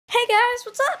Hey guys,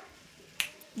 what's up?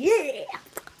 Yeah.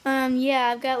 Yeah,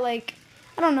 I've got like,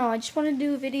 I don't know, I just wanted to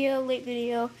do a video, late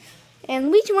video.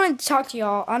 And Luigi wanted to talk to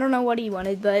y'all. I don't know what he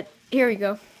wanted, but here we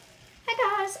go. Hey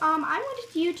guys, I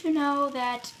wanted you to know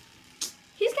that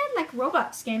he's got like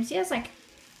Roblox games. He has like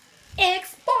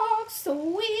Xbox,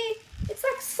 Wii. It's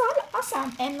like so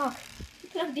awesome. And look, you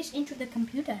plug this into the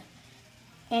computer.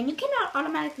 And you cannot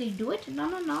automatically do it.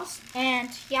 No. And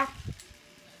yeah.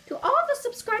 To all the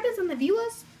subscribers and the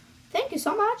viewers, thank you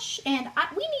so much. And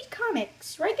we need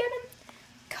comics, right, Gavin?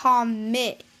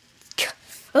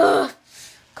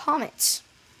 Comics,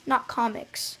 not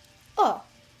comics. Oh,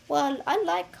 well, I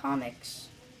like comics.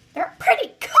 They're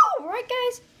pretty cool, right,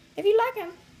 guys? If you like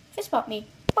them, fist bump me.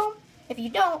 Boom. If you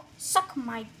don't, suck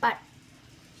my butt.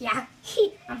 Yeah,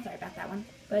 I'm sorry about that one.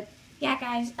 But yeah,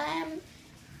 guys,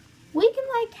 we can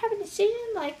like have a decision.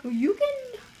 Like you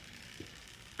can.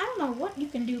 I don't know what you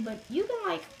can do, but you can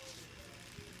like,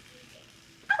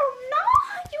 I don't know,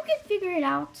 you can figure it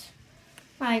out.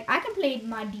 Like, I can play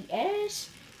my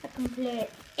DS, I can play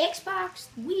Xbox,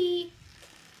 Wii,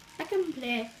 I can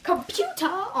play computer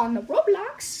on the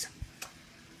Roblox,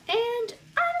 and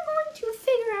I'm going to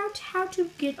figure out how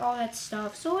to get all that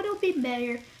stuff, so it'll be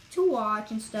better to watch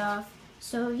and stuff.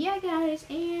 So, yeah, guys,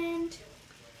 and,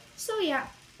 so, yeah.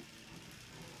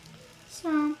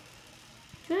 So,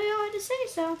 really all I had to say,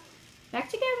 so back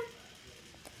together.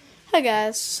 Hi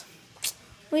guys,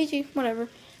 Luigi, whatever.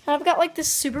 And I've got like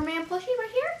this Superman plushie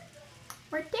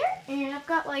right there, and I've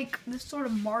got like this sort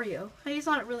of Mario. He's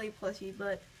not really a plushie,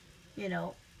 but you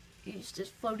know, he's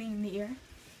just floating in the air.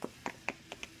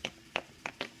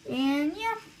 And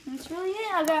yeah, that's really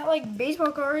it. I've got like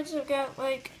baseball cards. I've got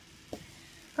like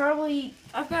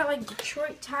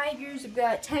Detroit Tigers. I've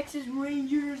got Texas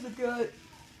Rangers. I've got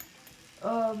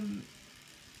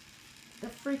the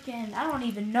freaking, I don't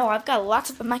even know. I've got lots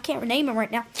of them. I can't name them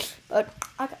right now, but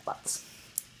I got lots.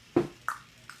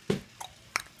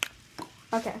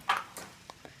 Okay.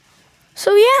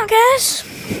 So yeah, guys,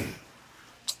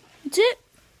 that's it.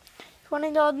 Just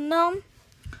wanted y'all to know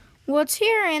what's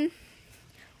here and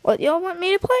what y'all want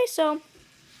me to play. So,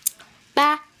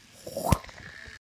 bye.